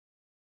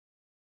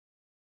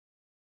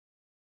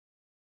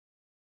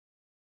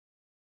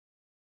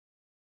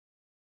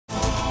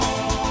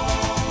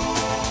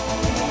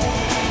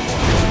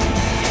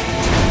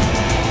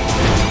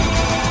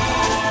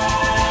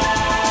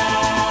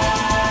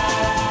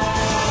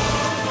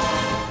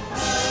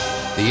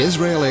The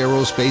Israel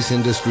Aerospace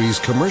Industries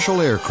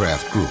Commercial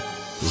Aircraft Group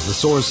is the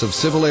source of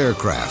civil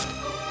aircraft,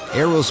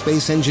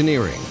 aerospace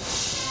engineering,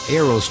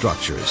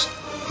 aerostructures,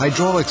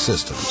 hydraulic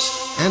systems,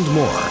 and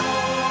more.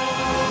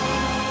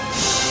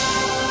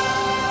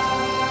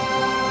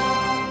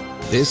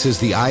 This is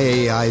the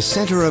IAI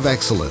Center of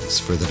Excellence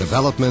for the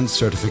development,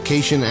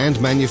 certification,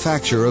 and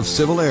manufacture of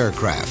civil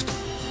aircraft,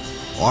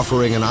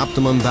 offering an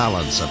optimum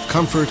balance of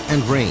comfort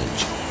and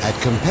range at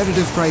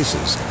competitive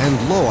prices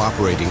and low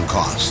operating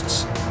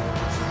costs.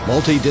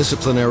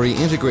 Multidisciplinary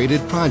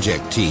integrated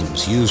project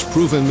teams use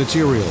proven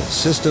materials,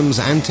 systems,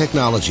 and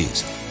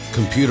technologies,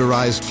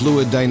 computerized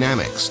fluid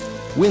dynamics,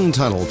 wind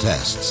tunnel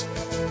tests,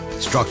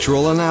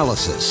 structural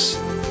analysis,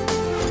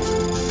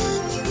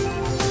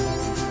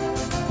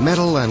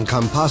 metal and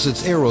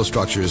composites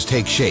aerostructures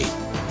take shape.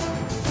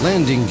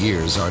 Landing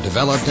gears are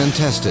developed and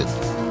tested.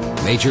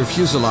 Major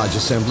fuselage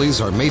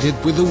assemblies are mated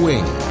with the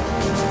wing.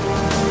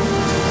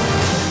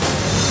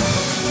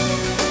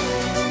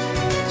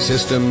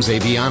 Systems,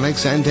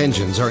 avionics, and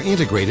engines are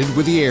integrated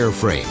with the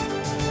airframe,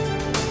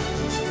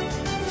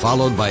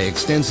 followed by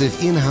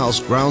extensive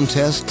in-house ground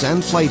tests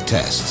and flight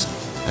tests,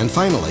 and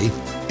finally,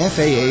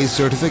 FAA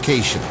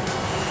certification,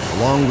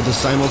 along with the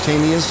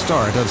simultaneous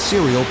start of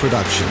serial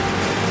production.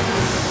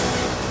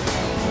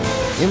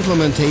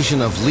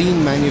 Implementation of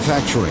lean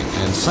manufacturing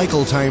and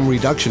cycle time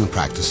reduction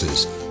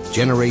practices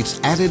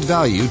generates added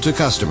value to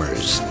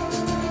customers.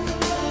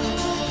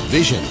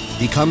 Vision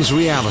becomes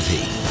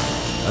reality.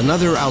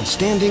 Another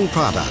outstanding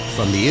product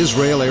from the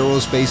Israel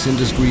Aerospace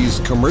Industries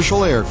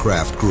Commercial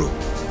Aircraft Group,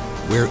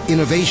 where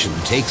innovation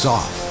takes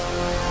off.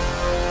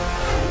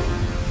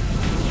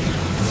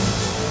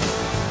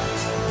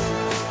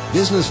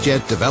 Business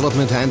jet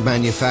development and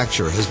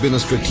manufacture has been a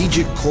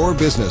strategic core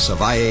business of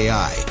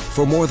IAI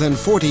for more than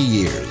 40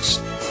 years.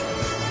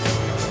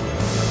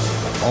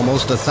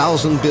 Almost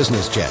 1,000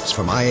 business jets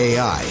from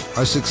IAI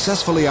are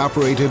successfully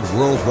operated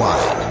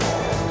worldwide.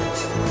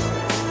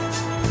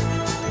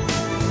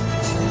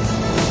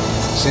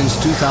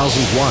 Since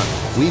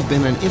 2001, we've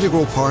been an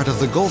integral part of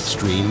the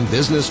Gulfstream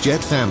business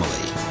jet family.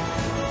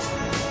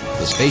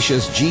 The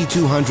spacious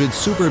G200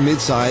 super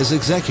midsize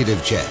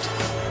executive jet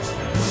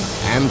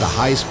and the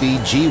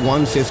high-speed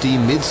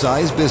G150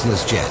 midsize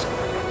business jet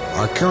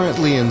are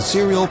currently in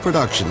serial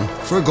production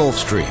for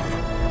Gulfstream.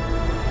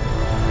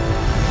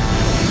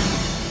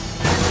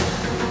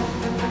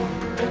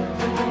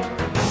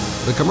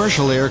 The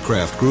Commercial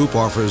Aircraft Group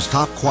offers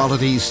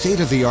top-quality,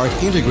 state-of-the-art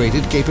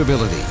integrated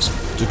capabilities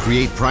to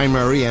create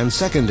primary and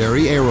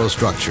secondary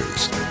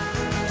aerostructures.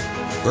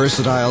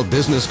 Versatile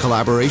business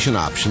collaboration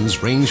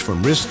options range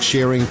from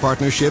risk-sharing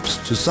partnerships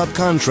to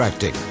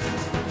subcontracting,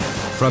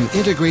 from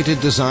integrated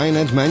design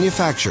and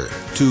manufacture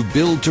to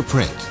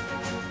build-to-print.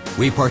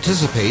 We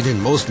participate in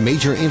most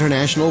major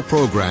international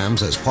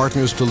programs as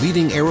partners to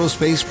leading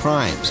aerospace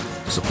primes,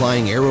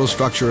 supplying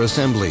aerostructure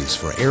assemblies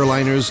for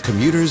airliners,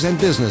 commuters, and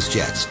business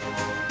jets.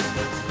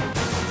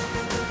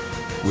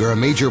 We're a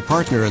major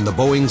partner in the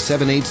Boeing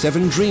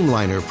 787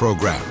 Dreamliner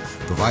program,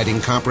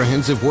 providing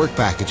comprehensive work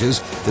packages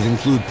that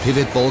include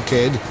pivot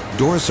bulkhead,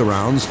 door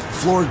surrounds,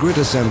 floor grid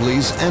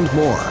assemblies, and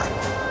more.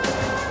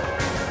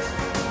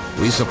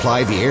 We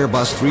supply the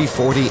Airbus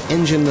 340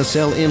 engine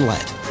nacelle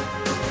inlet,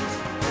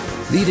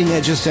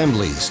 leading-edge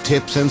assemblies,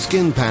 tips, and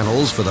skin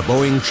panels for the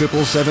Boeing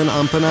 777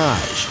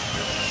 empennage,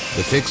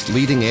 the fixed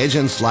leading edge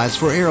and slats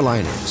for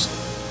airliners,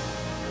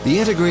 the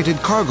integrated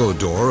cargo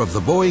door of the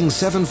Boeing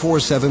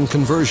 747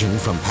 conversion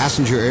from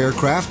passenger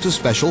aircraft to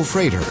special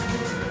freighter,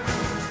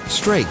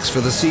 strakes for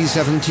the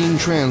C-17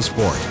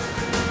 transport,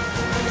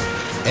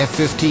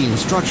 F-15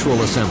 structural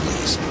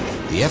assemblies,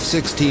 the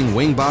F-16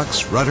 wing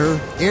box,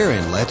 rudder, air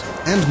inlet,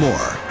 and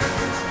more.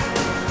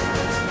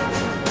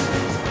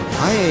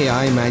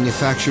 IAI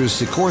manufactures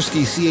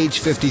Sikorsky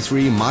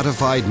CH-53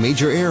 modified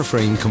major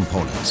airframe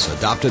components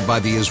adopted by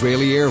the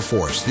Israeli Air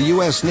Force, the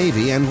U.S.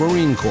 Navy, and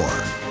Marine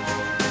Corps.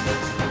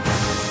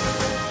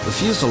 The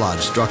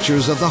fuselage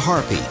structures of the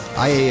Harpy,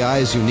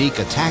 IAI's unique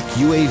attack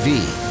UAV,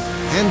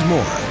 and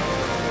more.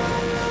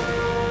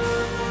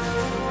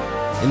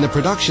 In the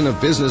production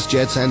of business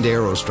jets and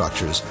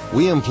aerostructures,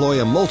 we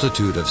employ a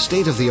multitude of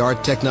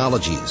state-of-the-art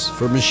technologies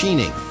for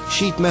machining,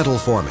 sheet metal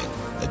forming,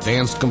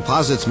 advanced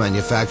composites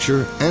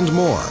manufacture, and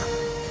more.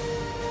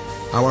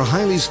 Our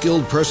highly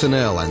skilled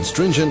personnel and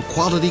stringent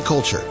quality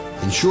culture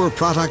ensure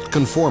product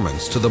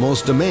conformance to the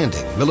most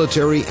demanding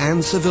military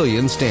and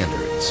civilian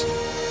standards.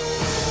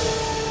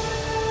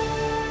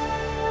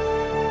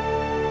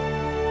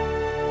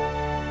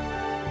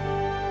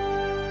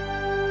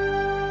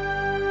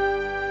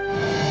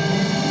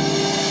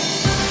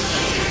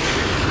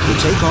 To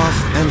take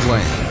off and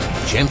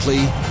land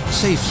gently,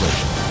 safely.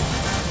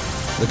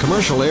 The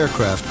Commercial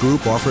Aircraft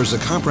Group offers a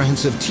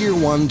comprehensive Tier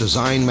 1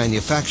 design,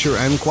 manufacture,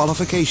 and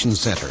qualification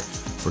center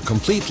for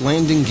complete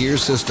landing gear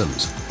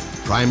systems,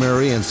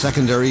 primary and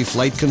secondary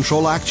flight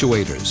control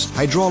actuators,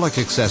 hydraulic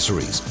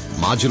accessories,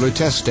 modular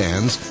test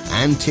stands,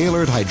 and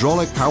tailored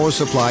hydraulic power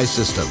supply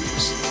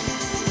systems.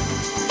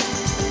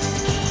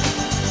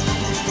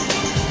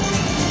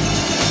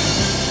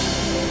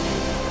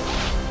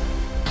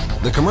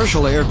 The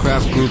Commercial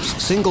Aircraft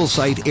Group's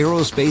single-site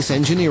Aerospace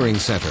Engineering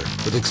Center,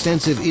 with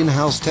extensive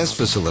in-house test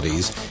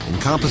facilities,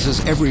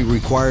 encompasses every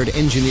required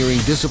engineering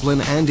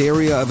discipline and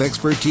area of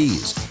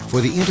expertise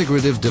for the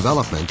integrative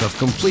development of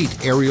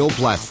complete aerial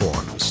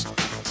platforms.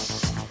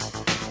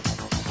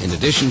 In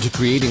addition to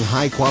creating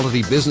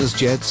high-quality business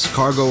jets,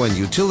 cargo, and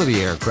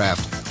utility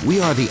aircraft, we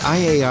are the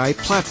IAI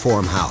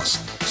Platform House,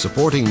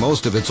 supporting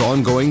most of its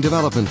ongoing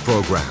development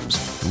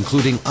programs,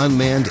 including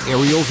unmanned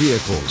aerial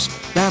vehicles,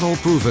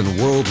 battle-proven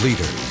world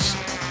leaders.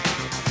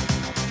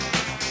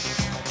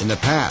 In the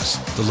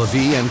past, the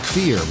Levy and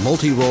Kfir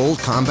multi-role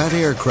combat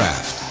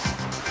aircraft.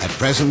 At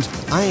present,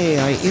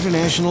 IAI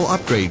International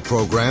upgrade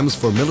programs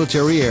for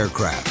military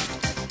aircraft.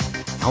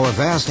 Our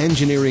vast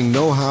engineering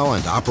know-how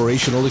and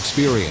operational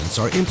experience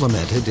are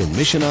implemented in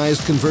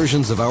missionized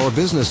conversions of our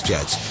business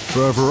jets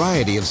for a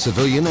variety of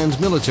civilian and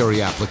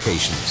military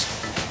applications.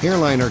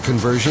 Airliner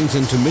conversions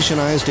into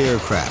missionized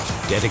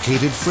aircraft,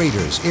 dedicated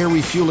freighters, air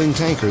refueling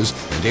tankers,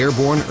 and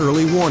airborne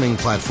early warning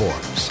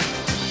platforms.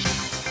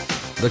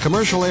 The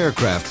Commercial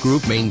Aircraft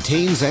Group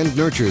maintains and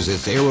nurtures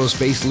its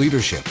aerospace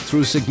leadership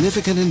through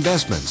significant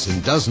investments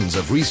in dozens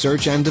of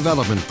research and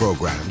development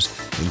programs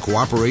in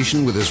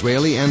cooperation with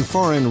Israeli and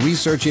foreign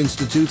research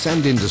institutes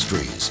and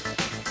industries.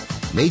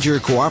 Major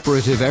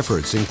cooperative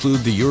efforts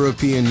include the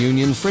European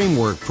Union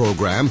Framework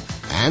Program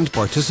and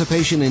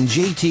participation in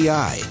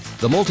JTI,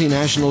 the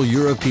multinational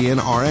European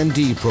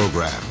R&D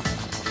program.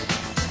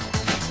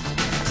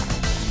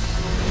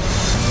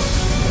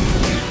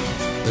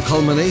 The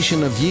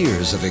culmination of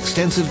years of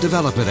extensive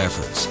development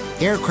efforts,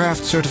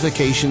 aircraft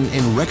certification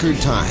in record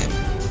time,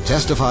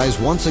 testifies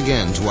once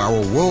again to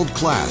our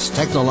world-class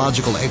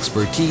technological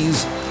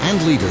expertise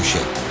and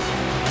leadership.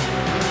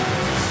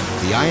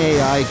 The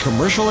IAI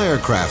Commercial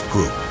Aircraft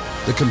Group,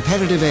 the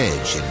competitive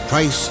edge in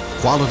price,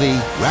 quality,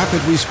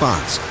 rapid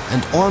response,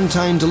 and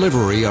on-time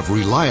delivery of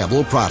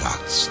reliable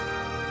products.